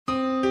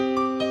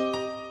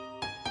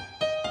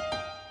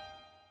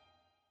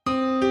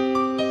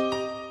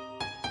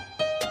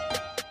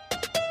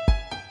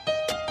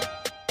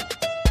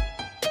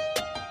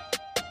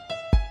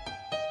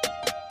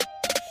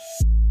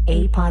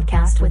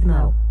Podcast with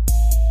Mo.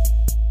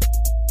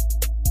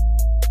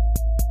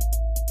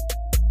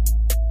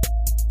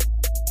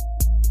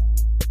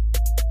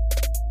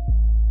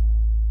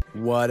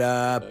 What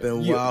up,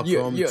 and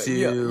welcome to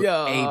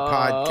a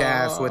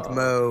podcast with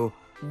Mo.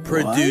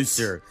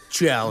 Producer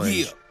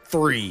Challenge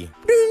 3. Ding,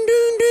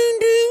 ding, ding,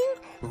 ding.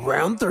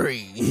 Round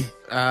 3.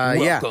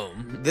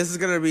 Welcome. This is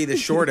going to be the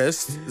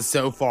shortest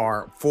so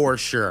far, for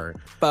sure.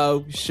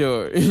 For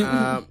sure.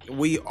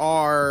 We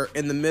are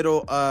in the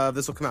middle of,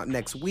 this will come out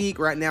next week.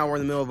 Right now, we're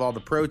in the middle of all the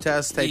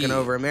protests taking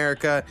over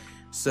America.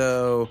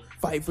 So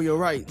fight for your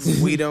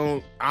rights.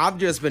 I've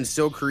just been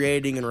still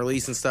creating and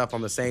releasing stuff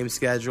on the same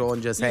schedule,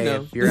 and just, hey,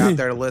 if you're out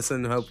there to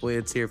listen, hopefully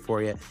it's here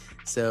for you.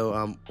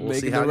 So we'll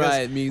see how it goes.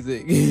 Riot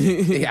music.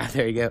 Yeah,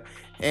 there you go.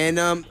 And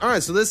all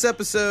right, so this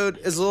episode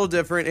is a little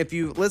different. If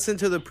you listened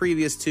to the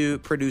previous 2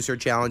 producer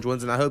challenge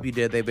ones, and I hope you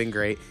did, they've been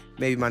great.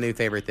 Maybe my new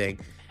favorite thing.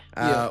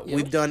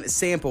 We've done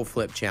sample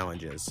flip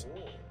challenges.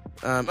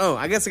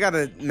 I guess I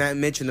gotta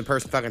mention the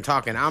person fucking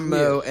talking. I'm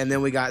Mo, and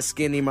then we got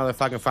Skinny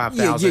Motherfucking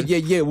 5000.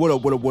 Yeah. What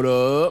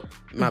up?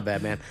 My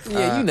bad, man.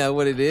 Yeah, you know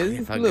what it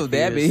is. Little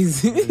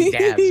dabbies.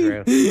 Dabs,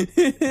 bro.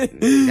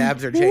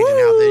 Dabs are changing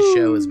how this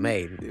show is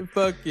made.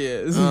 Fuck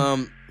yes.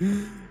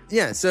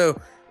 Yeah, so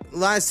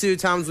last 2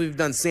 times we've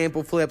done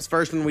sample flips.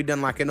 First one we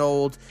done like an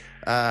old,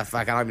 I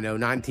don't even know,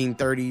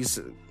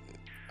 1930s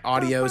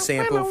audio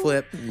sample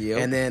flip. Yep.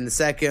 And then the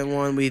second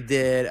one we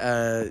did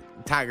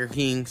Tiger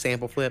King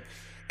sample flip.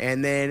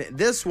 And then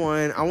this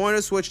one, I wanted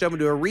to switch it up and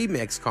do a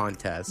remix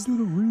contest.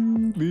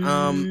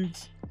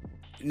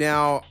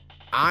 Now,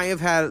 I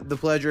have had the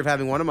pleasure of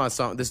having one of my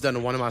songs done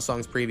in one of my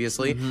songs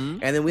previously.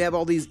 And then we have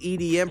all these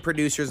EDM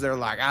producers that are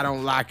like, I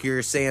don't like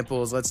your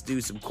samples. Let's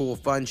do some cool,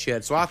 fun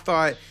shit. So I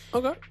thought,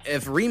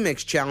 if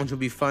remix challenge would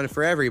be fun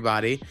for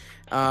everybody,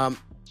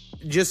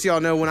 just so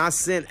y'all know, when I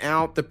sent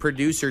out the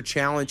producer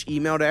challenge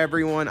email to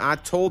everyone, I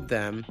told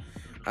them,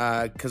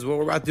 because what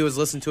we're about to do is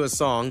listen to a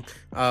song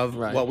of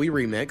what we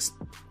remixed.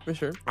 For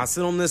sure. I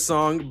sent them this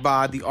song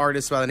by the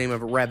artist by the name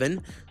of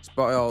Revan,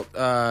 spelled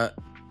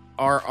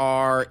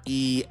R-R-E-V-A-N,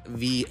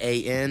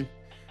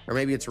 or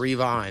maybe it's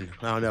Revine.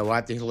 I don't know. We'll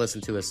have to listen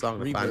to his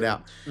song to find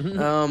out.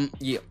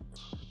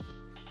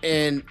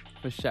 And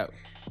for sure.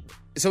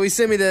 So he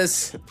sent me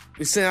this.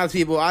 We sent it out to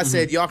people. I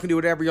said, y'all can do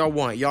whatever y'all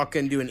want. Y'all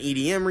can do an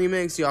EDM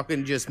remix. Y'all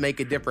can just make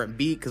a different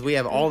beat, because we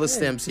have all the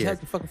stems here. Have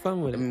some fucking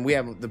fun with it. I mean, we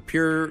have the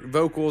pure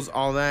vocals,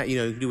 all that. You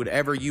know, you can do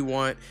whatever you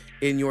want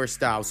in your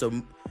style.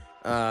 So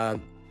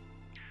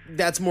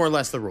that's more or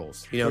less the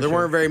rules. You know, there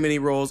weren't very many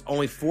rules.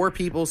 Only 4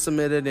 people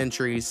submitted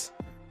entries.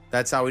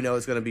 That's how we know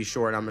it's going to be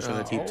short. I'm just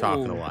going to keep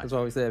talking a lot. That's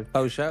why we said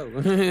faux show.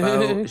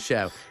 Faux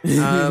show.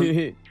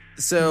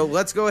 So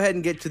let's go ahead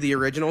and get to the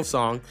original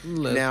song.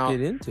 Let's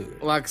get into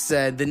it. Like I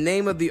said, the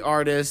name of the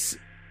artist,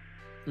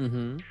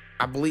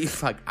 I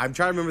believe, I'm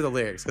trying to remember the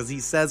lyrics, because he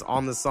says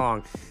on the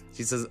song,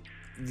 she says,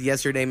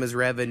 yes, your name is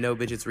Revan, no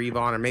bitch, it's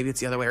Revon, or maybe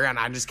it's the other way around.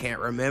 I just can't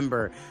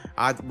remember.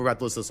 We're about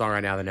to listen to the song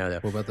right now to know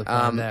that. We're about to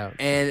find out.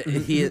 And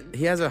he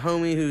has a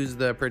homie who's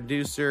the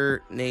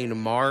producer named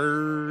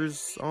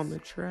Mars on the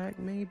track,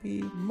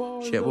 maybe?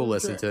 Shit, we'll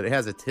listen to it. It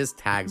has his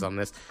tags on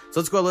this.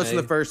 So let's go listen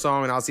to the first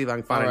song, and I'll see if I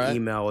can find an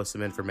email with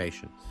some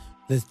information.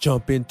 Let's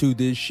jump into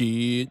this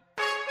shit.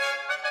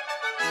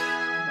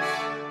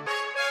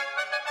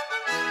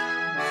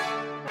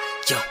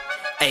 Yo,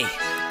 hey,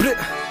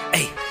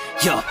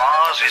 yo.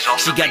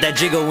 She got that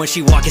jiggle when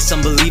she walk, it's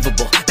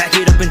unbelievable. Back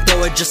it up and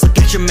throw it, just look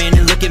at your man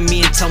and look at me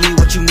and tell me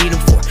what you need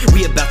him for.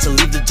 We about to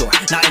leave the door,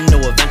 not in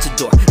no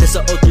Aventador. This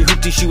a 03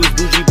 hoopty, she was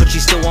bougie, but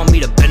she still want me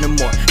to bend her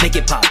more. Make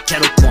it pop,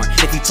 kettle corn,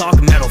 if you talk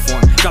metal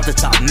form. Drop the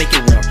top, make it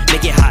warm,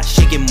 make it hot,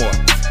 shake it more.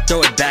 Throw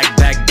it back,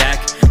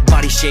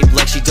 body shaped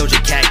like she Doja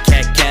Cat.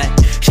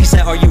 She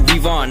said, are you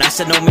Revon? I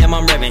said, no ma'am,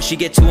 I'm Revan. She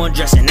get too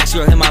undressing, next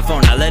girl hit my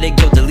phone, I let it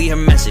go, delete her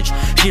message.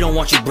 She don't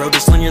want you bro,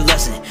 just learn your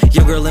lesson.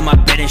 Your girl in my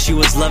bed and she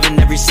was loving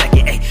every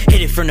second. Ay,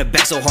 hit it from the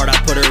back so hard I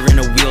put her in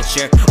a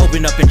wheelchair.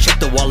 Open up and check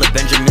the wall if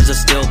Benjamins are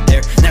still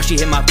there. Now she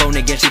hit my phone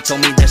again, she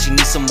told me that she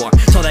needs some more.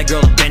 Told that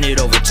girl to bend it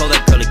over, told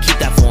that girl to keep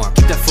that form.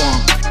 Keep that form,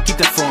 keep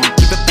that form,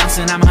 keep it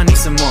bouncing, I'ma need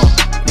some more.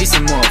 Need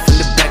some more, from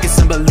the back it's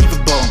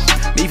unbelievable,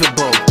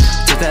 leavable.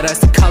 Took that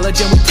ass to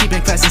college and we keep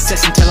in class in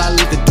session till I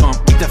leave the dorm.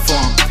 Keep that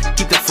form,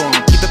 keep that form,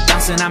 keep it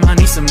bouncing, I'ma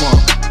need some more.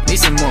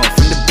 Need some more,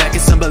 from the back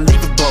it's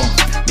unbelievable,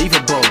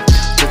 leavable.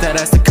 Took that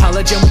ass to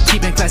college and we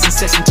keep in class in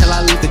session till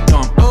I leave the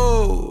dorm.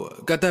 Oh,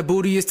 got that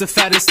booty, it's the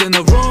fattest in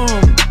the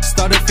room.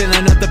 Started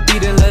feeling up the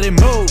beat and let it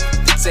move.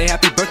 Say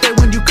happy birthday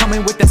when you come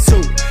in with that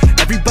suit.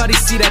 Everybody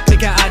see that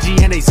pic at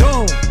IG and they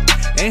zoom.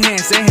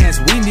 Enhance,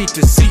 we need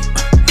to see.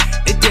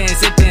 It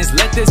dance,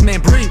 let this man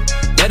breathe.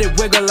 Let it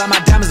wiggle like my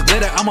diamonds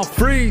glitter, I'ma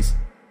freeze.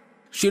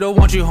 She don't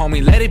want you,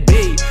 homie, let it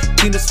be.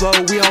 Clean the slow,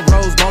 we on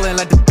rolls, ballin'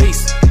 like the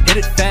beast. Hit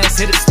it fast,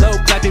 hit it slow,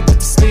 clap it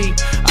with the speed.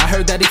 I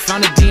heard that he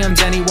found the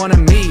DMs and he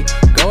wanted me.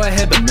 Go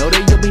ahead, but know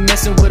that you'll be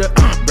messing with a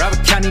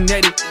Broward County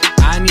native.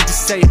 I need to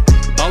say it.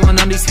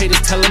 Ballin' on these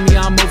haters, telling me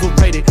I'm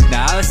overrated.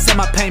 Now I'll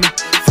send my payment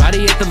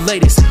Friday at the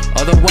latest.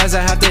 Otherwise I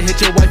have to hit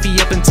your wifey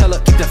up and tell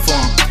her keep that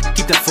form,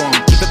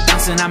 keep it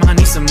bouncing. I'ma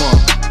need some more,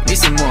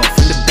 some more.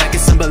 From the back,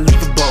 it's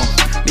unbelievable,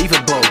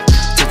 leavable.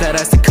 Took that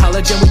ass to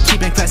college and we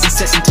keep in class and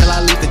session till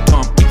I leave the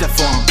dorm. Keep the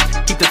form,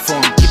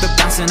 keep it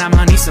bouncing.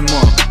 I'ma need some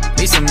more,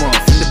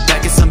 From the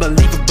back, it's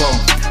unbelievable,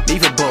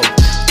 leavable.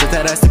 Took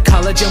that ass to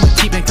college and we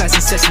keep in class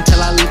and session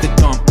till I leave the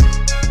dorm.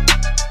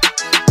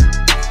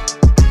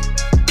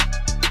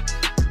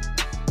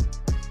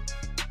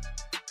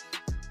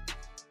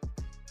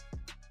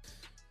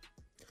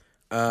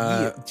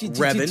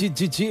 Revving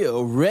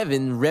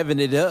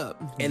it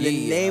up. And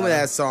the name of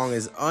that song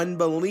is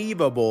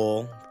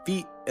Unbelievable,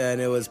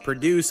 and it was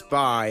produced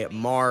by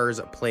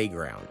Mars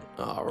Playground.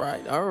 All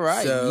right.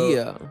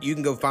 So you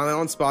can go find it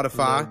on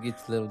Spotify. Get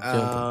your little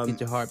jumping,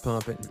 get your heart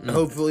pumping.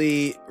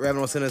 Hopefully, Revan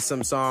will send us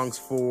some songs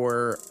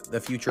for the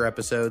future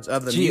episodes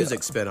of the music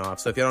spinoff.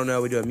 So if you don't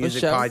know, we do a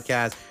music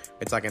podcast.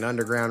 It's like an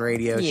underground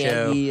radio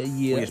show.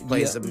 We just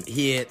play some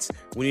hits.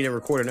 We need to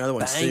record another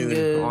one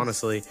soon,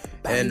 honestly.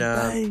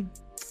 Bang.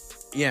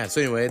 Yeah,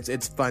 so anyway,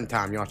 it's fun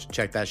time. Y'all should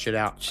check that shit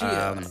out.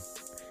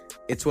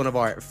 It's one of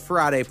our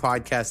Friday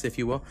podcasts, if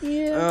you will.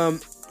 Yeah.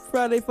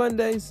 Friday fun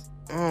days.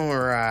 All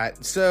right.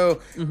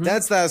 So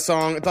that's that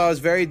song. I thought it was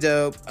very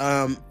dope.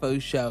 For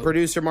sure.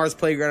 Producer Mars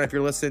Playground, if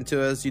you're listening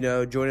to us,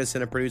 join us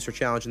in a producer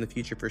challenge in the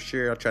future for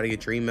sure. I'll try to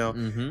get your email.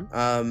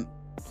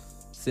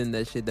 Send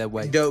that shit that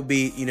way. Dope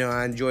beat.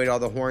 I enjoyed all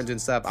the horns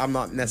and stuff. I'm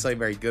not necessarily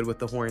very good with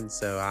the horns,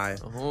 so I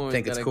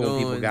think it's cool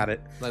people got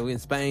it. Like we in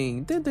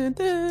Spain. Dun, dun,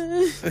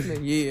 dun.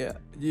 Yeah.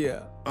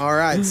 All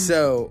right,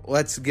 so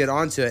let's get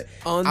on to it.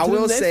 I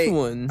will say,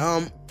 one.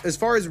 As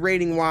far as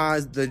rating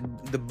wise, the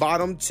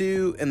bottom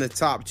two and the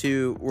top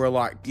two were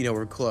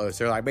were close.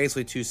 They're like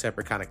basically two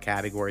separate kind of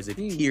categories,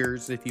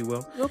 tiers, if you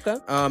will. Okay.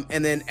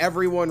 And then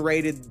everyone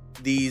rated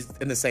these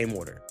in the same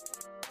order.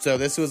 So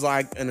this was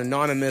like an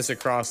anonymous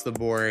across the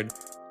board.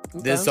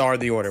 Okay. This are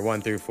the order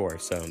 1 through 4.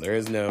 So there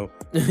is no,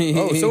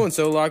 so and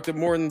so liked it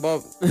more than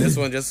both. This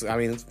one it's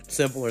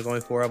simple. There's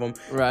only 4 of them.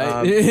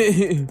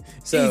 Right.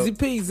 So easy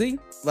peasy.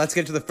 Let's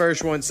get to the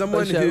first one.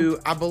 Someone who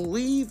I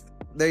believe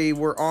they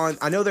were on.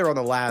 I know they were on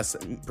the last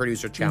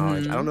producer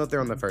challenge. I don't know if they're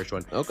on the first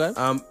one. Okay.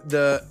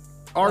 The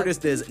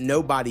artist is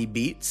Nobody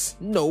Beats.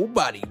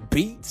 Nobody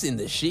Beats in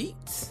the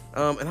sheets.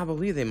 And I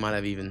believe they might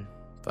have even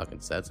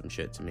fucking said some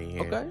shit to me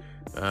here. Okay.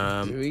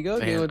 Here we go.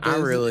 Man, I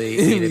really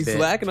need a bit.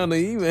 Slacking on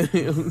the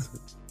emails.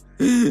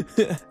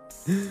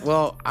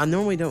 Well, I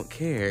normally don't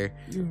care,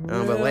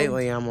 but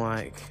lately I'm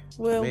like,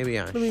 maybe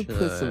I should. Let me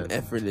put some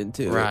effort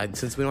into it. Right,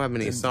 since we don't have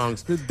many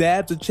songs. The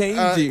dad to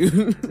change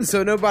you.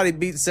 So Nobody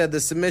Beats said the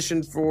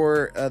submission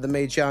for the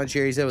Made Challenge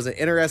here, he said it was an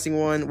interesting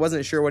one.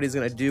 Wasn't sure what he's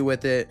going to do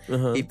with it.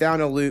 He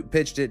found a loop,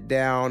 pitched it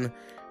down.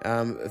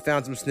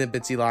 Found some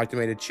snippets he liked and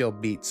made a chill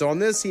beat. So on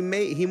this, he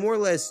more or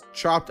less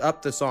chopped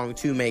up the song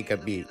to make a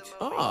beat.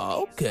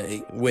 Oh,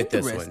 okay. With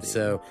this one.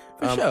 So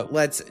sure.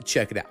 Let's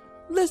check it out.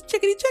 Let's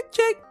checkity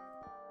check.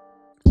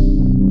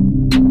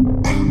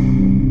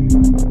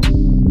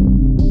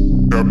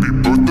 Happy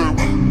birthday.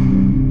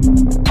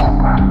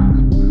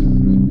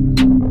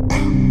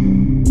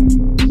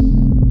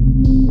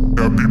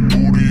 Happy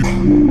booty.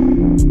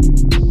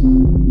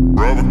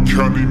 Broward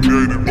County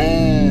native.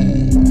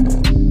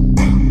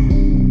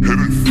 Hit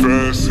it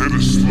fast, hit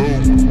it slow.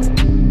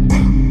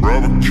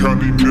 Broward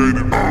County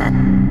native.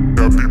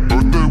 Happy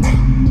birthday.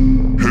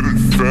 Hit it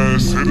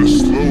fast, hit it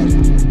slow.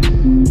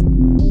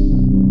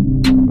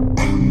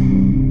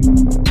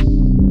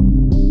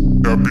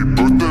 Happy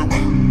birthday.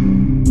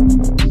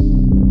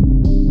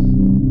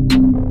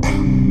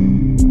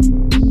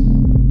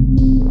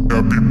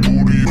 Happy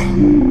booty.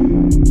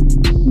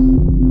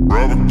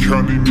 Broward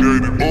County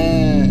native.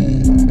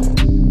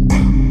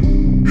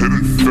 Hit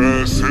it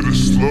fast, hit it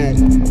slow.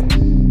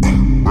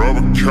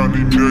 Broward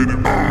County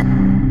native.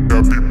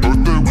 Happy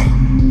birthday.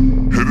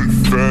 Hit it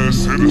fast,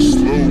 hit it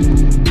slow.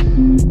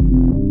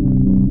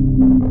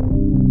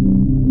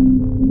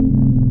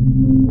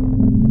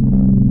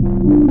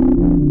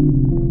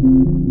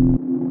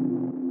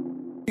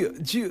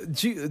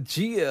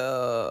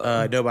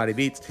 Nobody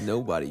Beats.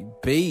 Nobody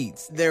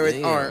Beats. There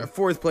is our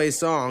 4th place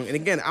song, and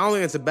again, I don't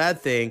think it's a bad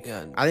thing.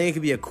 I think it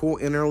could be a cool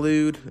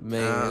interlude.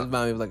 Man, it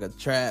reminds me of like a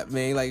trap.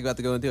 Man, like you got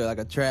to go into it like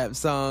a trap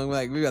song.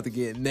 Like we got to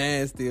get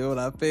nasty. When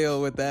I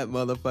feel with that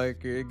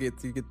motherfucker, you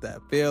get that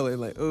feeling.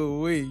 Like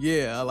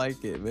yeah, I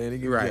like it, man. It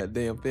gives you that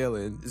damn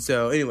feeling.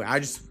 So anyway, I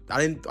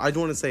don't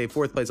want to say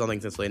 4th place. I don't think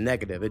it's necessarily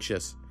negative. It's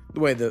just the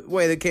way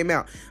that came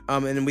out.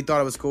 And we thought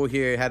it was cool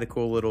here. It had a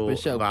cool little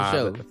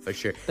vibe. For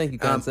sure. Thank you,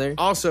 kind sir.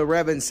 Also,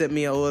 Revan sent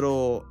me a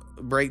little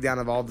breakdown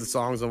of all the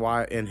songs and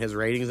why and his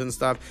ratings and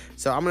stuff.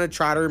 So I'm gonna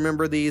try to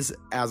remember these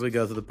as we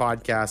go through the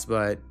podcast,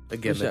 but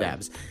again, the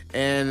dabs.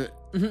 And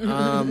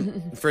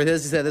for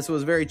this, he said this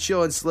was very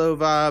chill and slow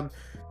vibe.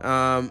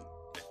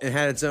 It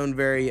had its own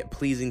very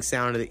pleasing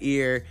sound to the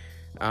ear.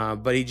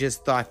 But he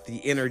just thought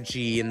the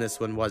energy in this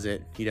one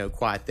wasn't,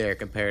 quite there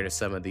compared to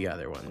some of the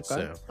other ones.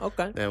 Okay.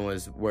 So that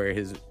was where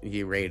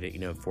he rated,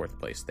 4th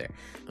place there.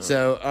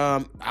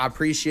 So I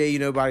appreciate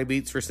Nobody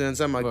Beats for sending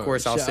some. Of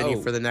course, I'll send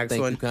you for the next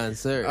one. Thank you, kind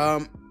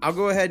sir. I'll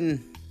go ahead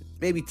and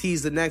maybe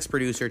tease the next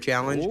producer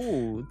challenge.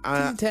 Ooh,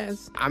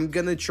 test. I'm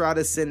gonna try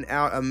to send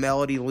out a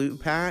melody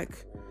loot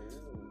pack.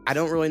 I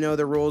don't really know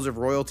the rules of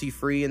royalty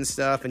free and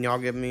stuff, and y'all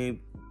give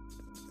me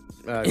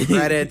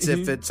credits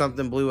if it's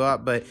something blew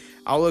up, but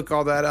I'll look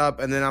all that up,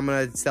 and then I'm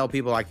gonna tell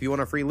people, like, if you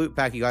want a free loot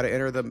pack, you got to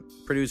enter the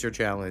producer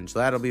challenge. So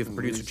that'll be a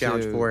producer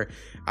challenge for.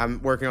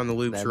 I'm working on the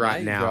loops That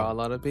right might now. draw a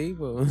lot of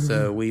people.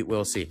 So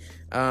we'll see.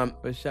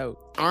 For sure.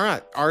 All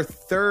right, our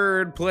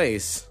third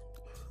place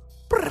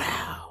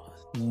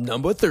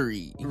Number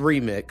 3.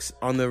 remix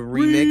on the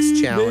remix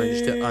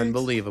challenge to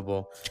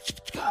Unbelievable,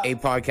 a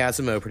podcast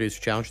of Mo producer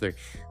challenge 3,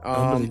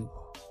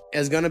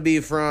 is gonna be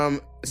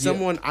from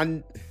someone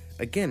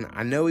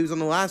I know he was on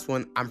the last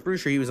one. I'm pretty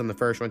sure he was on the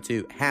first one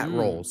too. Hat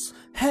Rolls.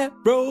 Hat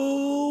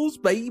Rolls,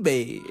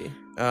 baby.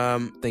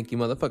 Thank you,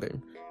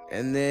 motherfucker.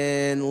 And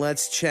then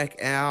let's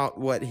check out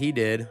what he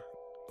did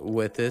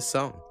with this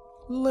song.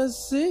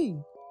 Let's see.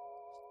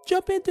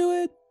 Jump into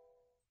it.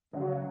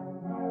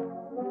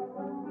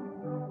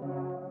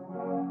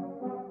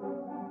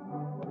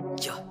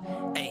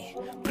 Yo, hey,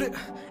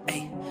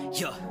 hey,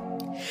 yo.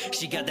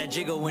 She got that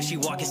jiggle when she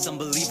walk, it's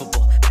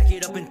unbelievable. Back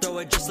it up and throw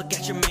it, just look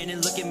at your man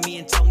and look at me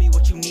and tell me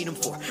what you need him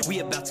for. We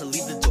about to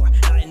leave the door,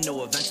 not in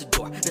no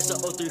Aventador. This a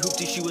 03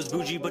 hoopty, she was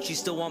bougie, but she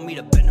still want me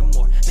to bend her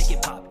more. Make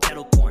it pop,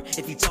 kettle corn,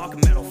 if you talk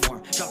metal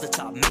form. Drop the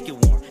top, make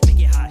it warm, make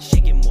it hot,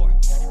 shake it more.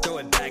 Throw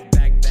it back,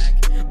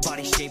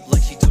 body shaped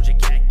like she told you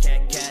cat.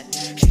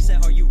 She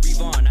said, are you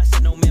Revon? I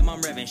said, no ma'am,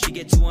 I'm Revin. She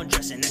get too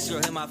undressing, next girl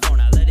hit my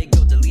phone, I let it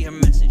go, delete her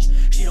message.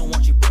 She don't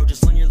want you, bro,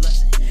 just learn your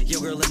lesson. Yo,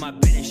 girl in my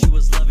bed and she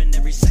was loving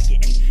every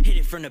second. Hit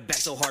it from the back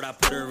so hard I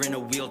put her in a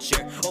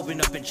wheelchair.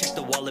 Open up and check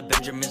the wallet,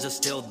 Benjamins are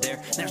still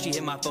there. Now she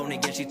hit my phone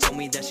again, she told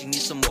me that she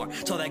needs some more.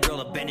 Told that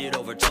girl to bend it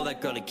over, told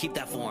that girl to keep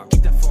that form.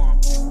 Keep that form,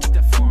 keep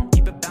that form.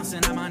 Keep it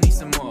bouncing, I might need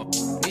some more.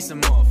 Need some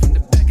more. From the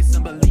back, it's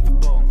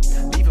unbelievable.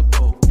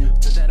 Leavable.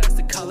 Took that ass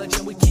to college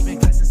and we keep in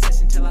class in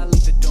session till I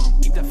leave the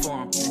dorm. Keep that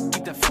form,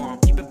 keep that form.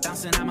 Keep it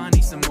bouncing, I might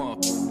need some more.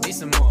 Need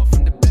some more.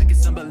 From the back,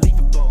 it's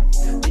unbelievable.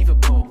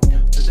 Leavable.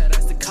 Took that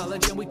ass to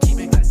college and we keep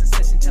in class in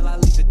session till I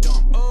leave the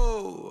dorm.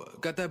 Oh,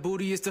 got that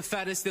booty, it's the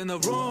fattest in the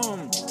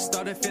room.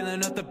 Started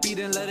feeling up the beat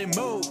and let it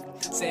move.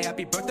 Say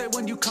happy birthday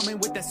when you come in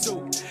with that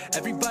suit.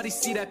 Everybody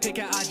see that pic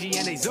at IG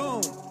and they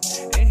zoom.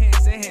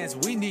 Enhance,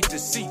 we need to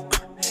see.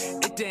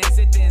 It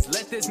dance,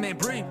 let this man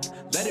breathe.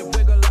 Let it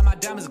wiggle like my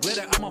diamonds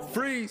glitter, I'ma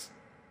freeze.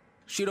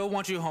 She don't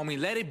want you, homie,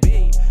 let it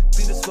be.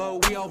 See the slow,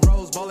 we all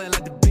rose, ballin'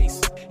 like the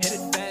beast. Hit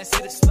it fast,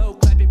 hit it slow,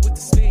 clap it with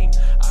the speed.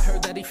 I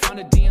heard that he found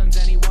the DMs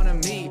and he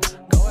wanted me.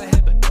 Go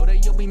ahead, but know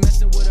that you'll be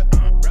messing with a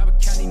Broward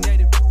County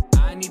native.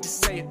 I need to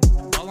say it.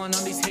 All on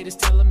these haters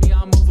telling me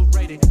I'm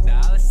overrated.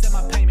 Now let's set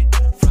my payment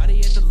Friday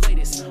at the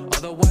latest.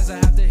 Otherwise I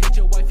have to hit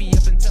your wifey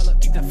up and tell her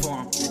keep that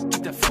form,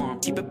 keep that form.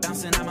 Keep it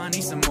bouncing, I might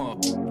need some more.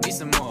 Need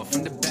some more.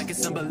 From the back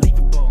it's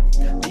unbelievable.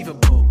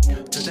 Leavable.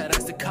 Took that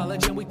ass to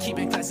college and we keep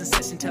in class in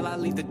session till I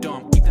leave the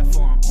dorm. Keep that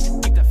form,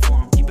 keep that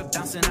form. Keep it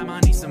bouncing, I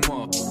might need some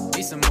more.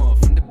 Need some more.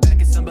 From the back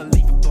it's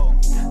unbelievable.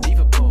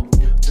 Leavable.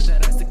 Took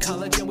that ass to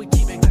college and we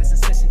keep in class in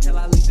session till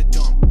I leave the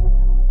dorm.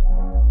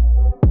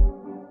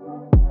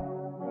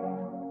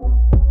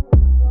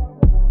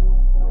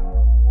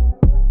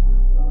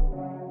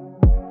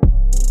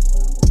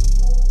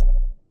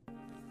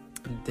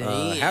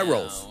 Damn.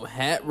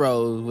 Hat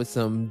rolls with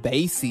some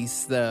bassy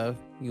stuff.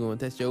 You want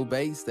to test your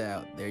bass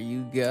out? There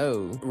you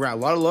go. Right, a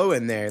lot of low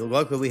in there.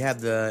 Luckily, we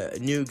have the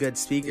new good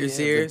speakers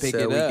here, pick so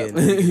it we up.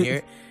 can hear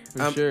it.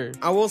 For sure.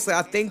 I will say,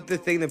 I think the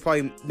thing that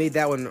probably made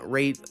that one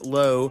rate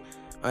low,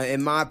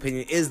 in my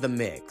opinion, is the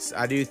mix.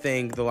 I do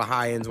think the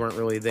high ends weren't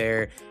really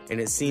there, and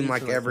it seemed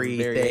like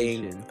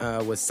everything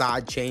was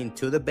side chained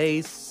to the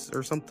bass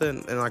or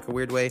something in like a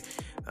weird way.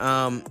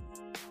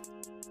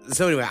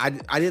 So anyway,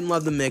 I didn't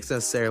love the mix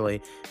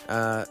necessarily.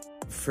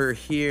 For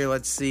here,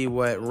 let's see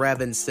what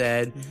Revin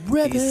said.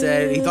 He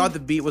said he thought the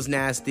beat was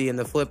nasty, and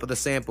the flip of the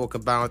sample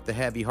combined with the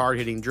heavy,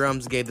 hard-hitting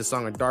drums gave the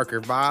song a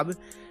darker vibe,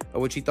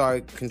 which he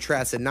thought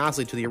contrasted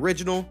nicely to the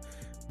original.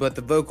 But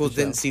the vocals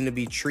didn't seem to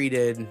be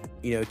treated,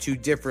 too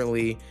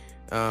differently.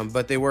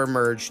 But they were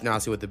merged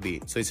nicely with the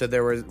beat. So he said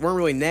there weren't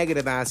really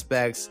negative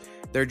aspects.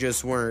 There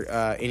just weren't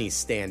any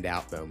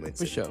standout moments.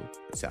 For sure.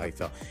 That's how he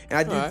felt. And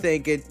I do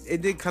think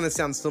it did kind of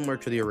sound similar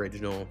to the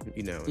original,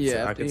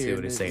 Yeah, so I can see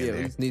what he's saying there.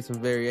 We just need some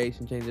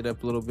variation, change it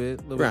up a little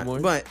bit more.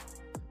 But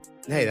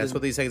hey, that's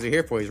what these things are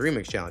here for, these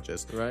remix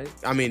challenges. Right.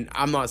 I mean,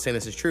 I'm not saying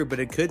this is true, but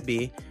it could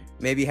be.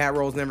 Maybe Hat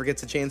Rolls never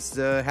gets a chance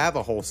to have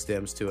a whole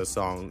stems to a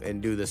song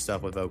and do this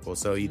stuff with vocals.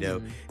 So,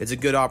 it's a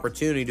good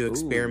opportunity to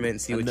experiment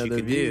and see what you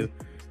can do.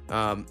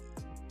 I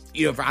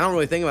don't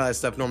really think about that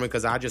stuff normally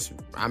because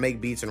I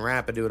make beats and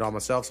rap and do it all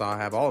myself, so I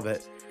have all of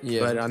it.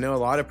 Yeah. But I know a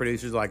lot of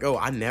producers are like, oh,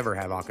 I never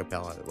have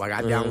acapella. Like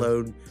I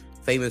download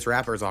famous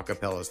rappers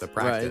acapellas to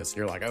practice. And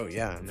you're like, oh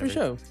yeah, for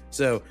sure.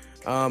 So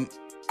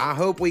I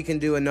hope we can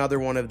do another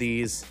one of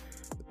these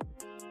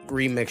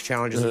remix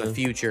challenges in the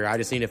future. I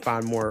just need to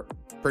find more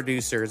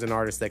producers and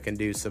artists that can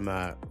do some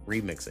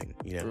remixing,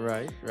 you know.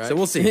 Right. So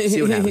we'll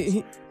see what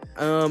happens.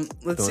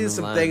 Let's see Throwing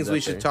some them things lines we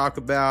out should there. talk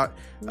about.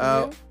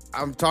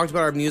 I've talked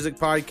about our music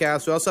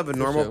podcast. We also have a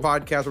normal sure.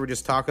 podcast where we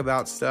just talk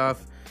about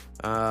stuff.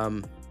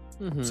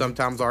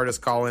 Sometimes artists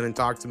call in and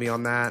talk to me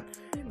on that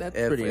That's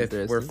pretty if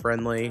interesting. we're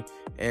friendly.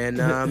 And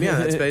yeah,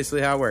 that's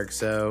basically how it works.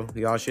 So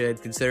y'all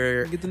should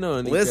consider Get to know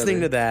each listening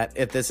other. to that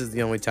if this is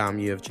the only time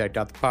you have checked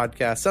out the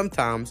podcast.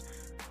 Sometimes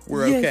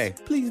we're Yes, okay.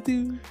 Please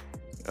do.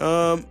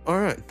 All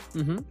right.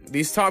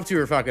 These top two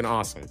are fucking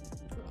awesome.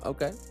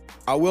 Okay.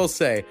 I will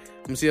say,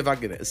 let me see if I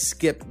can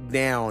skip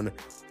down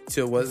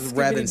to what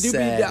Revan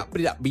said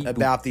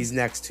about these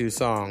next two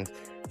songs.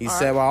 He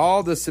said, while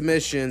all the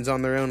submissions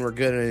on their own were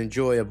good and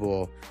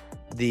enjoyable,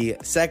 the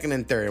second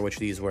and third, which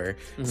these were,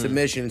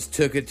 submissions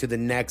took it to the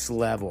next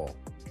level.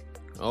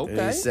 And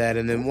Okay. he said,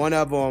 and then one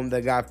of them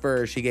that got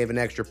first, he gave an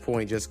extra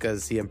point just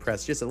because he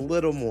impressed just a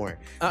little more.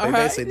 All But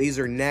right. basically, these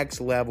are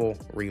next level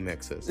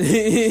remixes.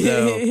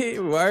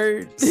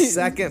 Word.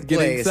 Second Get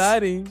place,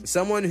 exciting.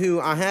 someone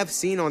who I have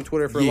seen on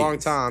Twitter for a long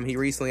Yes. time. He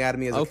recently added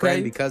me as a Okay.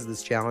 friend because of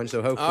this challenge,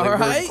 so hopefully All we're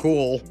right.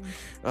 cool.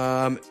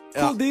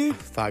 Cool, dude.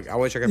 Fuck, I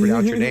wish I could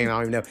pronounce your name. I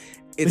don't even know.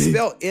 It's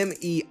spelled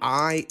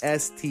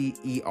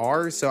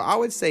Meister, so I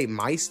would say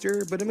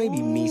Meister, but it may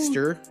be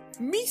Meester.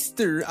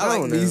 Meester. I I like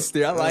don't know.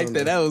 Meester. I I like don't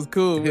that. know. That was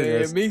cool, Who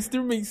man. knows?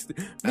 Meester.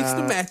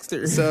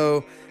 Maxter.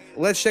 So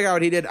let's check out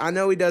what he did. I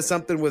know he does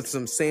something with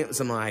some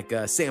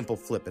sample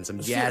flipping, some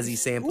jazzy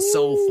sample,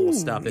 soulful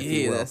stuff, if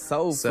you will. that's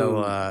soulful.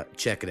 So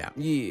check it out.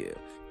 Yeah.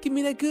 Give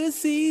me that good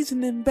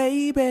seasoning,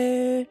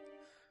 baby.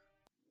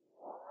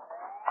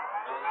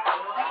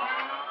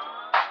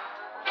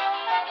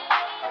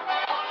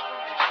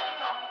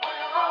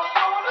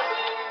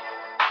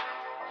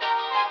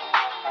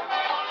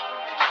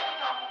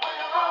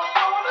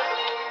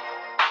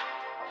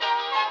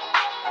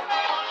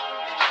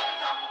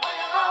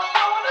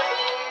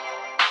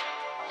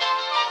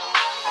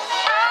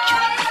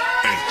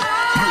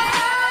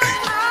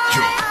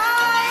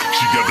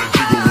 She got that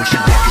jiggle when she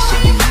walk, it's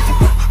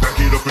unbelievable. Back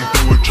it up and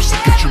throw it, just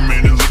look at your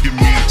man and look at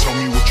me and tell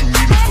me what you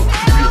need it for.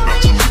 We about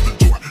to leave the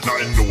door, not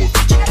in no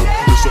event to do.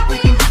 This up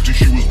with the Lucy,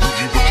 she was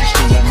bougie, but she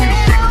still want me to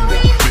bend her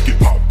more. Make it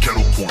pop,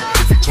 kettle corn.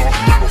 If you talk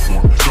metal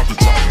form, drop the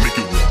top, make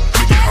it warm,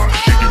 make it hot,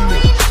 shake it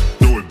more.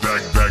 Throw it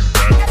back, back,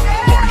 back.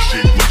 Body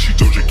shaped like she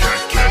Doja Cat,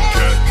 cat,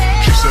 cat.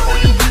 She said, are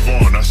you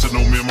Revon? I said,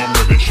 no ma'am, I'm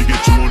revving. She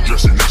get too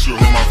undressing. Next girl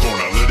hit my phone,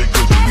 I let it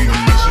go, delete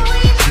her message.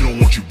 She don't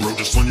want you, bro,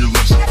 just learn your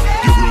lesson.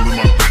 Get real in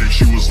my bed and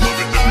she was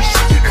loving every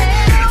second.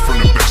 Hit it from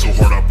the back so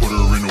hard I put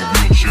her in a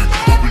wheelchair.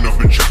 Open up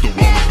and check the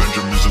wall if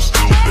Benjamins are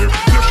still there.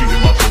 Now she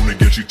hit my phone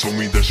again, she told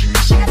me that she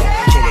needs some more.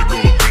 Told that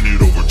girl to bend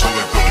it over, told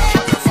that girl to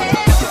keep that form.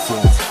 Keep the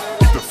form,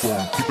 keep the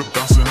form, keep it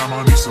bouncing, I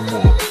might need some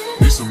more.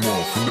 Need some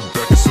more, from the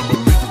back it's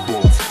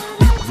unbelievable.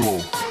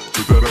 Unbelievable.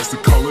 Took that ass to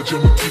college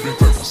and we keep it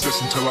purple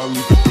session till I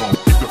leave the dorm.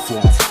 Keep the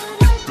form,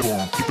 keep the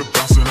form, keep it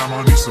bouncing, I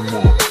might need some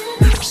more.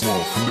 Need some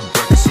more, from the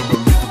back it's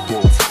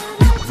unbelievable.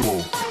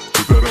 Unbelievable.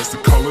 Took that ass to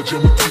college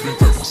and we keep it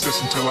purple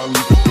session till I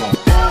leave the dorm.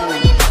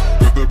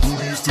 Got that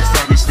booty, it's the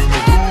fattest in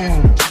the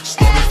room.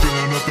 Started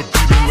feeling up the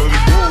beat and let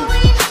it go.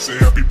 Say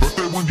happy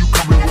birthday when you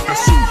come in with that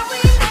suit.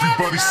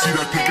 Everybody see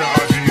that pick of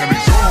IG and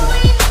they zone.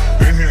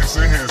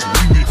 Enhance,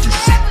 we need to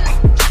see.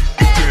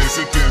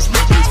 It dance,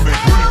 let this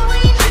make green.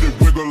 Let it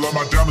wiggle, let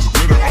my diamonds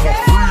glitter, I'm a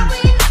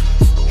freeze.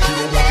 She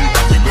don't want you,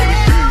 homie, let it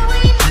be.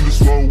 Clean it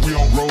slow, we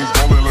on rolls,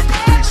 ballin' like the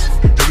beast.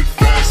 Hit it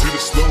fast, hit it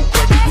slow,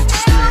 clap it with the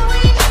speed.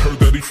 I heard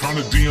that he found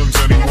the DMs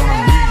and he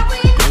wanna leave.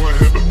 Go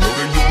ahead, but know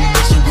that you'll be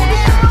messing with a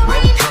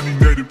Broward County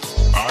native.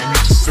 I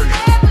need to say it.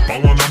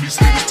 Ballin' on these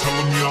haters,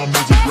 telling me I'm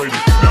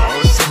overrated. Now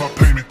let's send my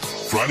payment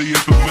Friday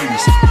at the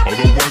latest.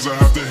 Otherwise I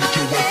have to hit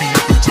your wifey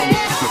at the teller.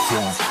 Keep the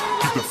form,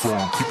 keep the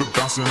form, keep it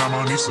bouncing. I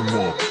might need some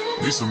more,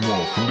 need some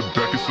more. From the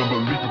back it's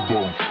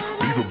unbelievable,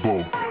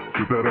 unbelievable.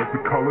 Took that ass to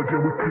college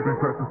and we keep it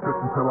pressing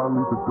session till I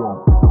leave the dorm.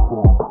 Keep the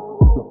form,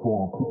 keep the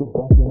form, keep it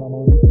bouncing. I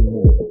might need some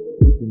more,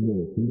 need some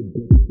more. From the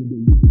back it's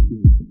unbelievable.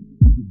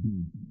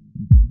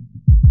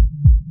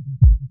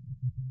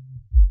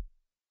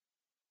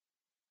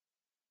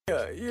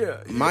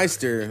 Yeah.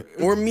 Meister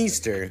or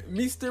Meester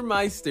Mr.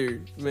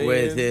 Meister, man.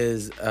 with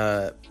his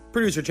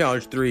Producer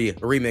Challenge 3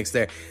 remix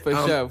there.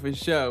 For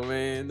sure,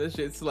 man. That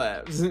shit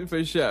slaps.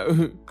 For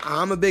sure.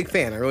 I'm a big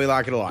fan. I really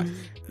like it a lot.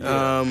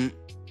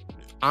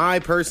 I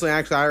personally,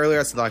 earlier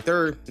I said like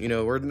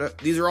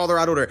these are all the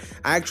right order.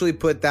 I actually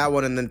put that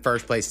one in the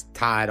first place,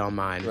 tied on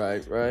mine.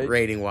 Right.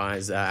 Rating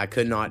wise, I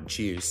could not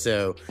choose.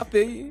 So, I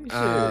feel you.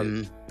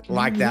 Shit.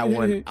 like that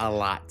one a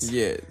lot.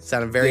 Yeah.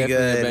 Sounded very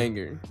Definitely a good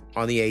banger.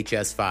 on the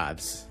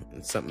HS5s.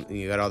 It's something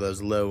you got all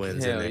those low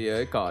ends in Hell there. yeah,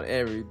 it caught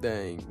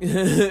everything.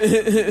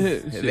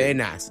 Very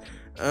nice.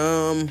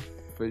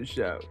 For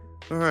sure.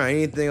 All right.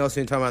 Anything else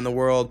you can talk about in the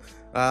world?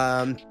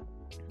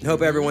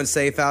 Hope everyone's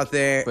safe out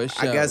there. For I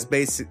sure. guess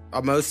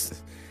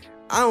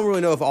I don't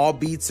really know if all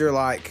beats are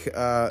like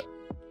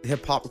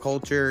hip hop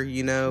culture,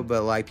 you know,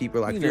 but like people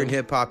are like, if you're in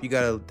hip hop, you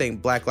gotta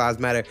think Black Lives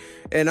Matter,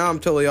 and I'm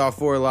totally all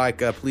for like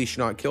police should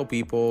not kill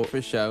people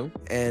For sure.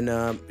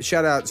 And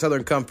shout out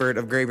Southern Comfort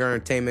of Graveyard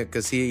Entertainment,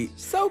 because he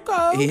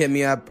hit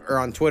me up, or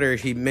on Twitter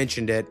he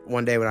mentioned it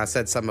one day when I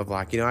said something of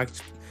like, you know, I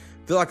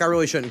feel like I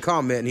really shouldn't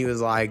comment, and he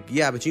was like,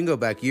 yeah, but you can go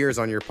back years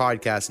on your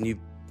podcast and you've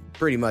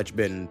pretty much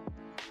been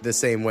the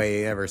same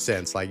way ever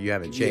since, like you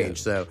haven't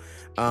changed. So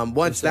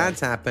once that's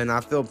happened,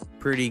 I feel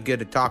pretty good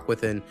to talk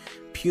with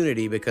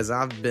impunity, because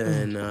I've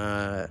been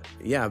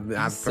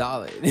I've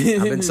solid.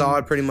 I've been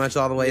solid pretty much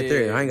all the way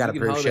through. I ain't gotta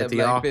prove shit to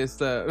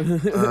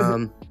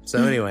y'all.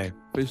 So anyway,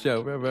 for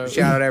sure, bro.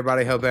 Shout out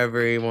everybody. Hope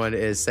everyone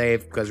is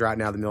safe, because right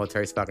now the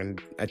military's fucking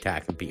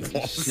attacking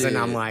people. And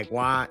I'm like,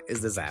 why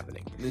is this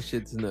happening? This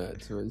shit's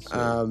nuts. For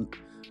sure.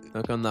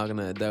 Don't come knocking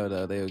at that door,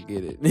 though. They'll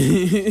get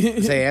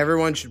it. Say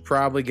everyone should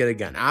probably get a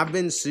gun. I've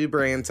been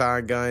super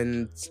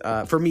anti-guns,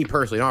 for me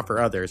personally, not for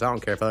others. I don't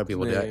care if other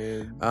people do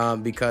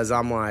it. Because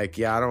I'm like,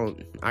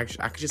 I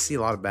could just see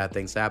a lot of bad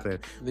things happening.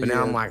 But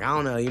now I'm like, I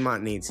don't know, you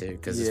might need to,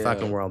 because it's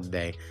fucking world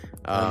today.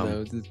 I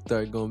know, just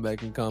start going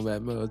back in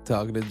combat mode.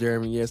 Talking to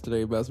Jeremy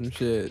yesterday about some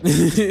shit.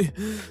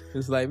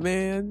 It's like,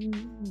 man,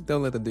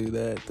 don't let them do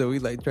that. So we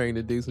like trying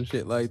to do some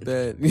shit like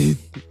that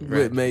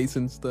with mace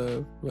and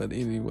stuff. But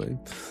anyway,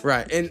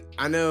 right. And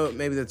I know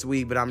maybe that's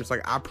weak, but I'm just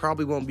like, I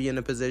probably won't be in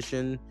a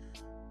position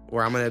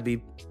where I'm gonna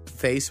be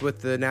faced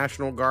with the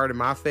National Guard in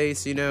my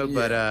face, you know.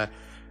 But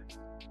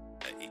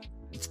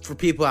for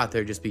people out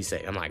there, just be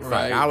safe. I'm like, fuck.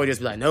 I would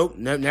just be like, nope,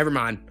 never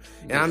mind.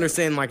 And I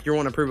understand, like, you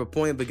want to prove a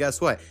point, but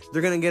guess what?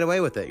 They're going to get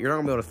away with it. You're not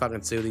going to be able to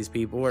fucking sue these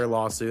people or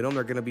lawsuit them.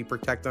 They're going to be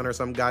protected under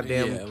some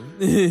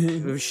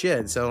goddamn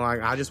shit. So,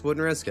 like, I just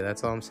wouldn't risk it.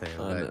 That's all I'm saying.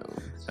 I know.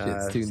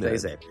 But, stay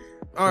safe.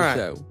 All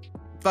right.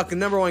 Fucking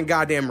number one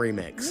goddamn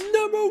remix.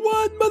 Number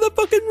one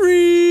motherfucking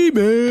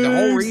remix. The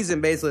whole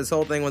reason, basically, this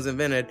whole thing was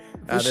invented,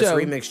 this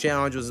remix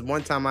challenge, was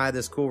one time I had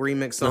this cool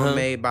remix song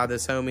made by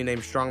this homie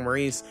named Strong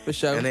Maurice.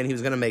 And then he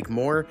was going to make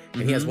more.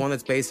 And he has one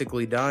that's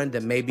basically done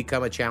that may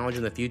become a challenge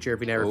in the future if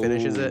he never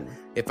finishes it,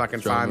 if I can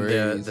find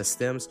the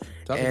stems.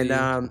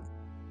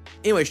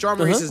 Anyway, Strong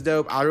Maurice is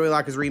dope. I really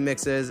like his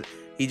remixes.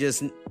 He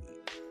just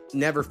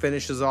never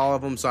finishes all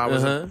of them, so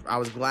I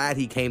was glad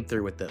he came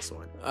through with this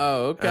one.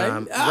 Oh, okay.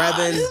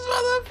 Revin, this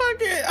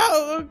motherfucker.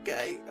 Oh,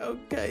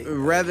 okay.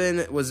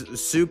 Revin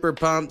was super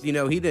pumped. You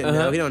know, he didn't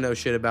know. He don't know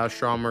shit about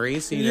Strong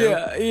Maurice. You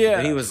know? Yeah.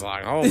 And he was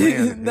like, oh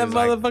man, that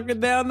motherfucker like,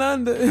 down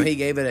under. He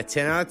gave it a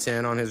 10 out of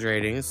 10 on his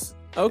ratings.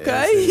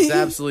 Okay, it's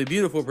absolutely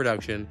beautiful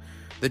production.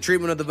 The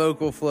treatment of the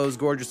vocal flows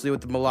gorgeously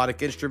with the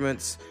melodic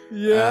instruments.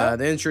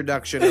 The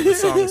introduction of the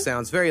song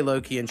sounds very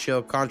low-key and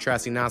chill,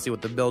 contrasting nicely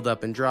with the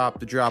build-up and drop.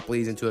 The drop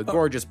leads into a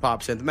gorgeous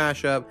pop synth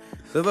mashup.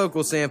 The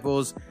vocal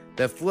samples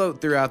that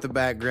float throughout the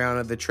background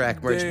of the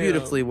track merge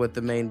beautifully with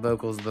the main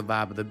vocals of the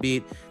vibe of the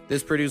beat.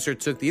 This producer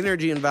took the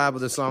energy and vibe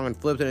of the song and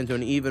flipped it into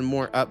an even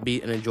more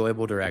upbeat and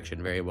enjoyable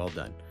direction. Very well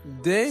done.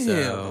 Damn.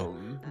 So,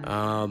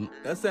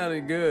 that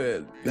sounded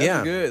good.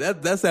 That's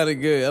good. That sounded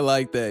good. I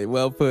like that.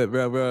 Well put,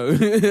 bro.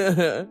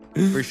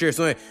 For sure.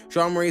 So anyway,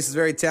 Strong Maurice is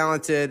very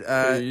talented.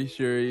 He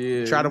sure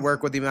is. Try to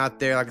work with him out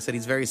there. Like I said,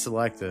 he's very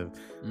selective,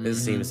 it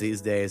seems,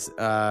 these days.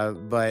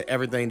 But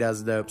everything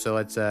does dope. So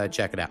let's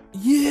check it out.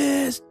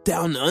 Yes,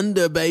 down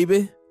under,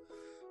 baby.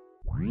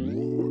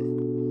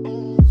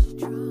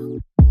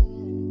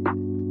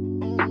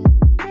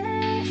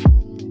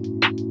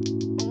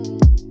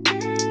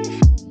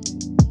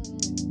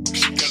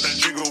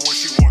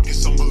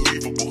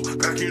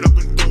 Back it up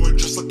and throw it,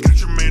 just look at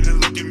your man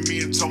and look at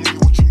me and tell me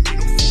what you need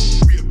him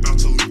for. We about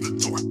to leave the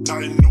door,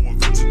 not in no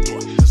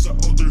Aventador. There's an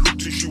older who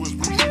thinks she was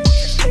rude, but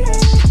she's still on.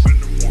 Spend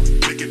the more,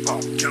 make it pop,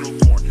 kettle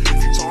corn. If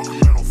you talk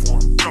in metal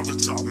form, drop the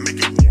top, make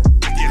it warm.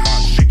 Make it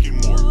hot, shake it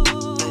more.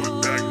 Throw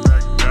it back.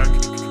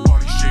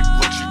 Body shaped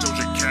like she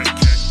Doja Cat.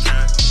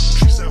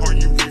 She said, are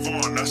you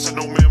Yvonne? I said,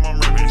 no ma'am,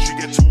 I'm Revin. She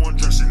get too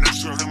undressing,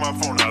 next girl hit my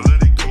phone, I let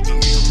it go,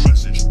 delete a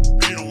message.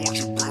 She don't want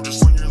you, bro,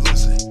 just learn your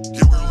lesson.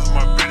 Your girl in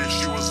my bed and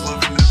she was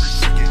loving every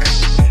second.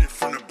 Hit it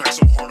from the back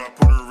so hard I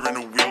put her in a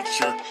wheelchair.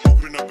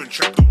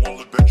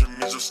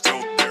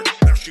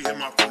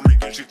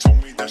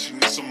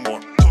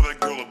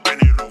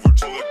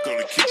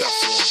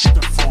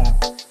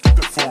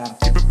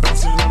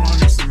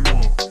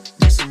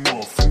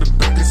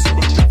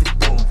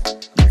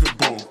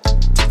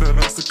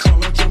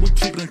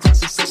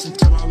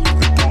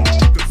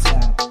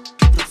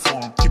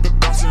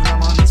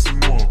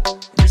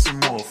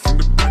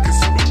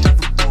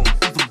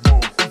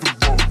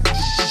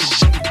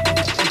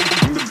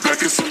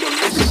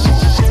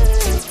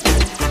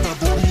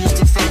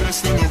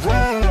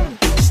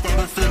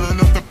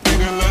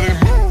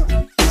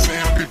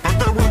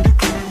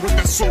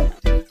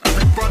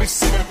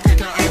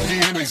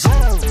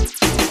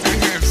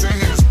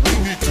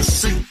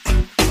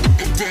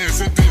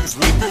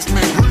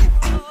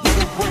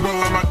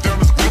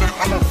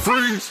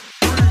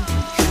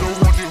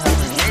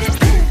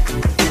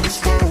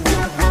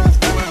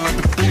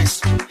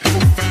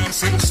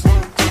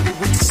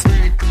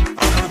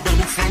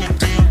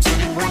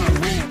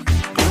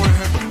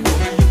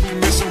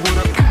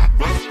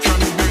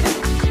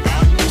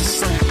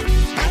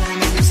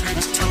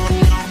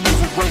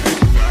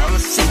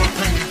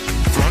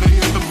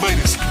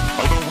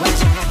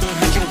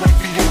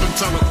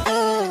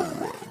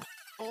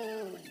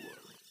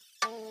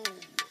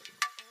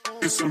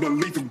 It's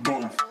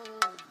unbelievable.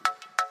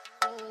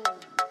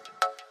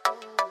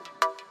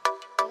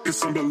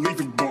 It's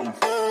unbelievable.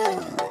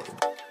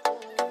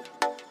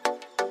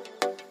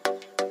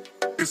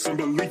 It's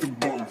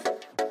unbelievable.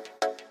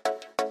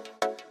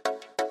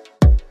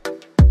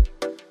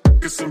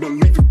 It's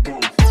unbelievable.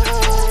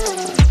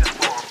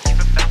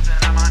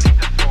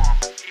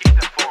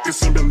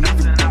 It's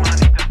unbelievable.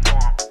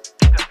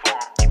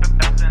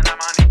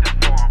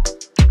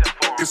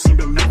 It's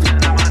unbelievable.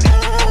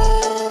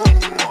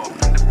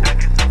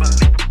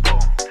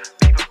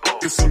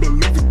 It's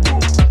unbelievable.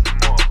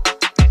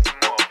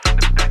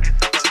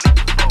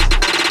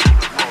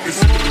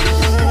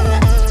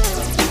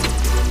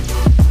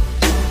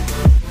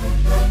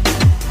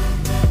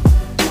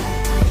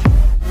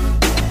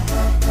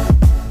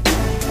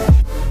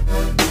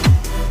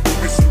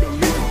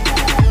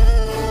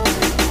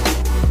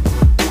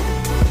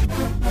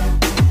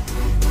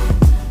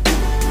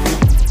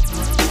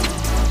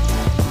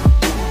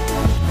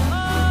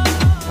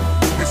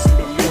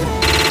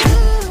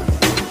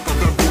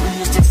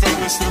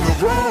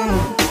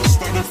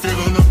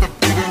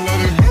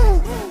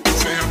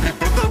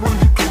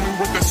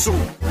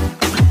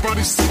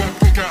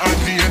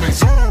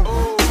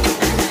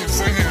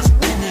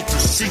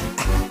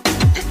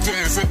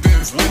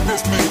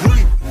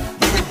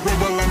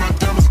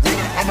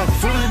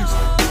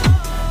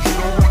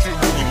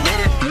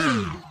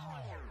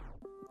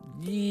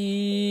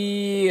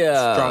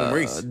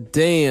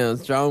 Damn,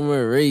 Strong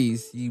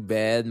Maurice, you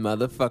bad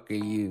motherfucker,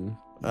 you.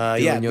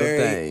 Yeah, your very,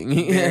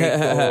 thing. very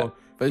cool.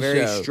 For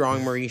Very sure.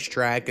 Strong Maurice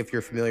track, if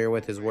you're familiar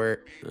with his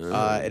work.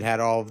 It had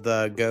all of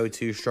the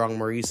go-to Strong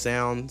Maurice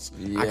sounds.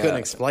 I couldn't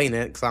explain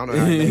it because I don't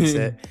know how he makes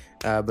it.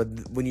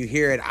 But when you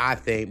hear it, I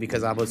think,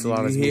 because I've listened to a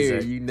lot of his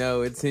music. You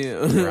know it's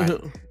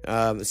him.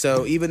 Right.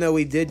 So even though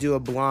we did do a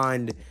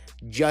blind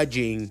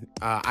judging,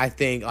 I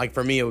think, like,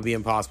 for me, it would be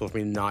impossible for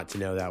me not to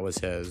know that was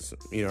his,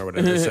 or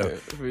whatever. So,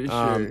 For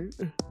sure.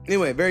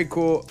 Anyway, very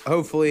cool.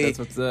 Hopefully, That's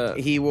what's up.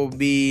 he will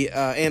be,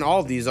 and all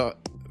of these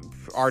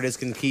artists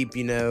can keep,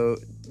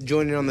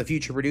 joining on the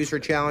future producer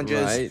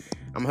challenges. Right.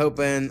 I'm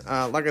hoping,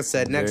 like I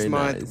said, next Very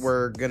month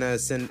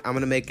nice. I'm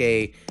gonna make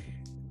a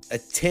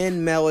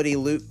 10 melody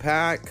loop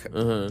pack.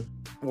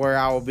 Where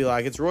I will be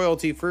like, it's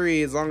royalty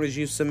free as long as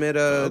you submit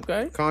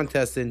a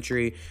contest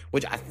entry,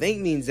 which I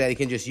think means that he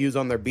can just use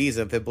on their beats.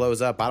 If it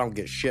blows up, I don't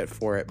get shit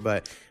for it.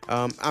 But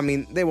I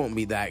mean, they won't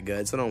be that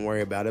good, so don't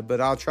worry about it.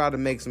 But I'll try to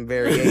make some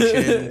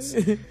variations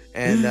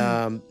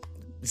and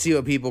see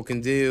what people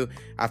can do.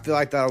 I feel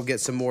like that'll get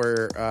some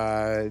more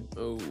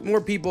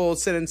people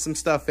sending some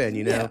stuff in.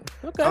 Yeah,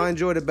 okay. I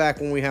enjoyed it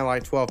back when we had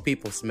like 12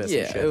 people submit some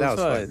shit. It That was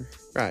fun. fun.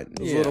 Right,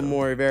 there's a little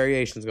more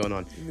variations going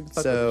on.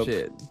 So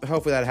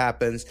hopefully that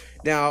happens.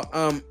 Now,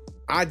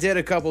 I did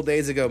a couple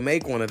days ago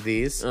make one of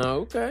these.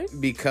 Okay.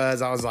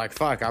 Because I was like,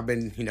 fuck, I've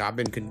been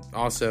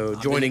also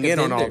joining in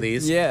on all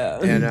these. Yeah.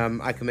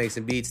 And I can make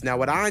some beats. Now,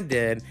 what I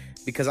did,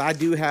 because I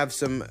do have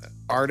some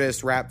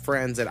artist rap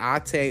friends that I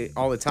take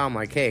all the time,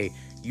 like, hey,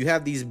 you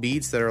have these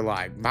beats that are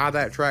like, buy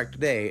that track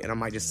today, and I'm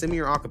like, just send me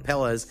your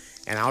acapellas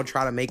and I'll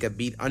try to make a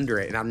beat under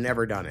it. And I've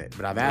never done it,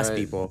 but I've asked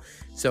people.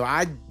 So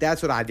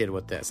that's what I did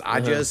with this. I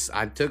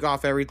took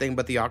off everything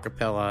but the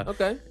acapella.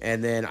 Okay.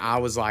 And then I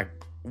was like,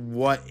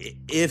 what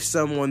if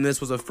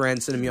this was a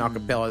friend sending me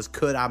acapellas,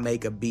 could I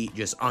make a beat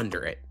just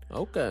under it?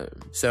 Okay.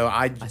 So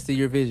I see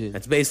your vision.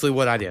 That's basically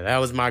what I did. That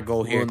was my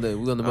goal here.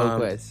 We're on the boat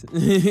quest.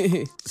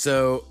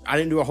 So I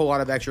didn't do a whole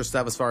lot of extra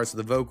stuff as far as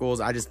the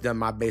vocals. I just done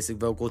my basic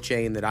vocal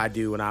chain that I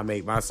do when I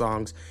make my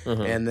songs.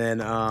 And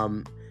then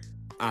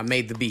I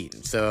made the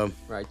beat. So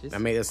Righteous. I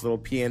made this little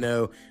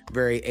piano,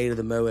 very 8 of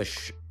the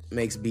Mo-ish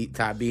makes beat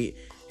type beat.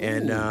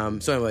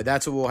 And so anyway,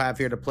 that's what we'll have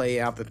here to play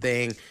out the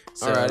thing.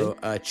 So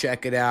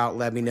check it out.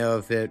 Let me know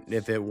if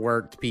it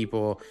worked,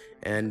 people.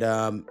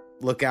 And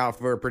look out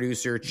for a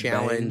producer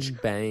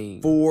challenge.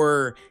 Bang.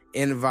 4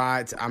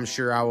 invites. I'm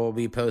sure I will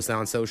be posting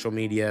on social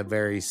media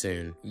very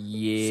soon.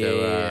 Yeah.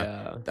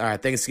 So, all right.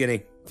 Thanks,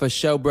 Skinny. For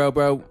sure,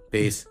 bro.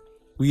 Peace.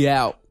 We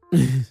out.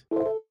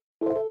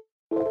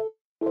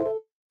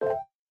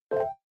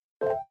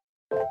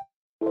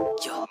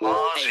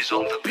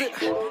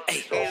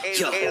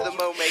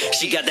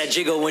 She got that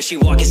jiggle when she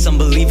walk, it's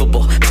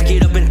unbelievable. Back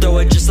it up and throw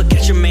it, just look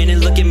at your man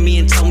and look at me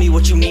and tell me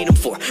what you need him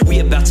for. We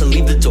about to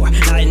leave the door,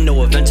 not in no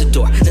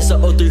Aventador. That's a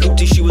 03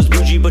 hoopty, she was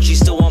bougie, but she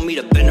still want me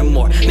to bend her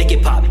more. Make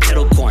it pop,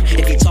 kettle corn.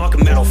 If you talk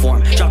metal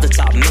form, drop the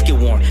top, make it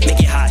warm. Make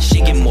it hot,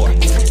 shake it more.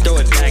 Throw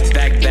it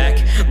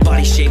back.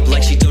 Body shaped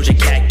like she Doja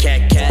Cat.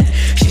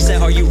 She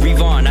said, are you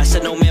Revon? I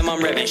said, no ma'am,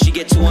 I'm Revin. She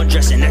get too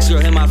undressing. Next girl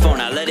hit my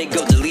phone, I let it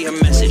go, delete her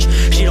message.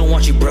 She don't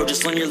want you, bro,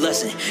 just learn your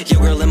lesson. Yo,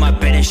 girl in my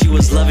bed and she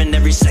was loving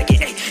every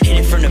second. Ay, hit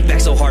it from the back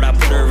so hard I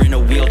put her in a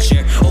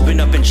wheelchair. Open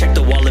up and check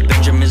the wallet,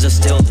 Benjamins are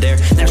still there.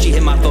 Now she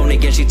hit my phone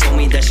again, she told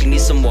me that she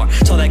needs some more.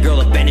 Told that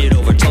girl to bend it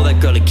over, told that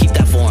girl to keep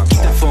that form.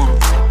 Keep that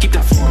form, keep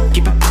that form,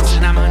 keep it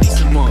pushing, I might need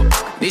some more.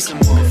 Need some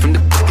more, from the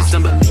back it's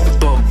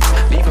unbelievable.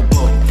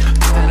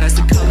 That ass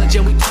to college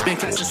and we keepin'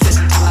 class and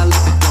session till I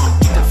leave the dorm.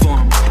 Keep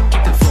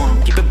that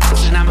form, keep it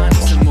pushing, I might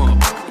need some more.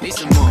 Need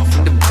some more,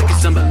 from the back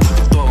it's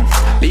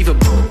unbelievable.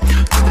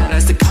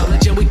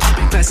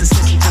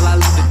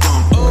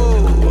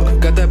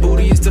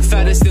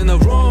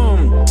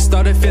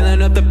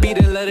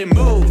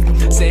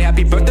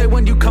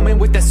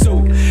 with that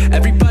suit.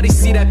 Everybody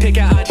see that pic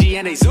at IG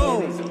and they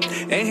zoom.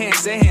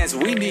 Enhance,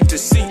 we need to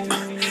see.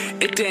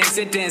 It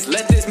dance,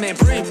 let this man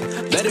breathe.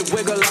 Let it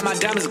wiggle like my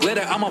diamonds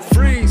glitter, I'ma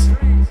freeze.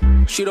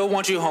 She don't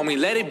want you, homie,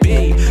 let it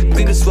be.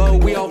 Clean it slow,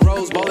 we all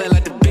rose, ballin'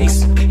 like the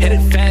beast. Hit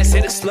it fast,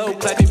 hit it slow,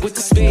 clap it with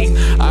the speed.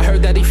 I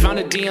heard that he found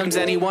the DMs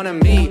and he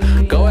wanted me.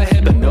 Go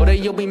ahead, but know that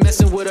you'll be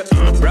messing with a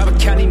Broward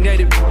County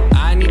native.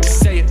 I need to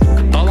say it.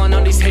 Ballin'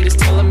 on these haters,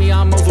 telling me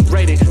I'm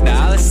overrated.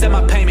 Now let's set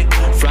my payment,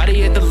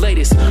 Friday at the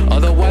latest.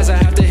 Otherwise I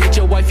have to hit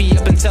your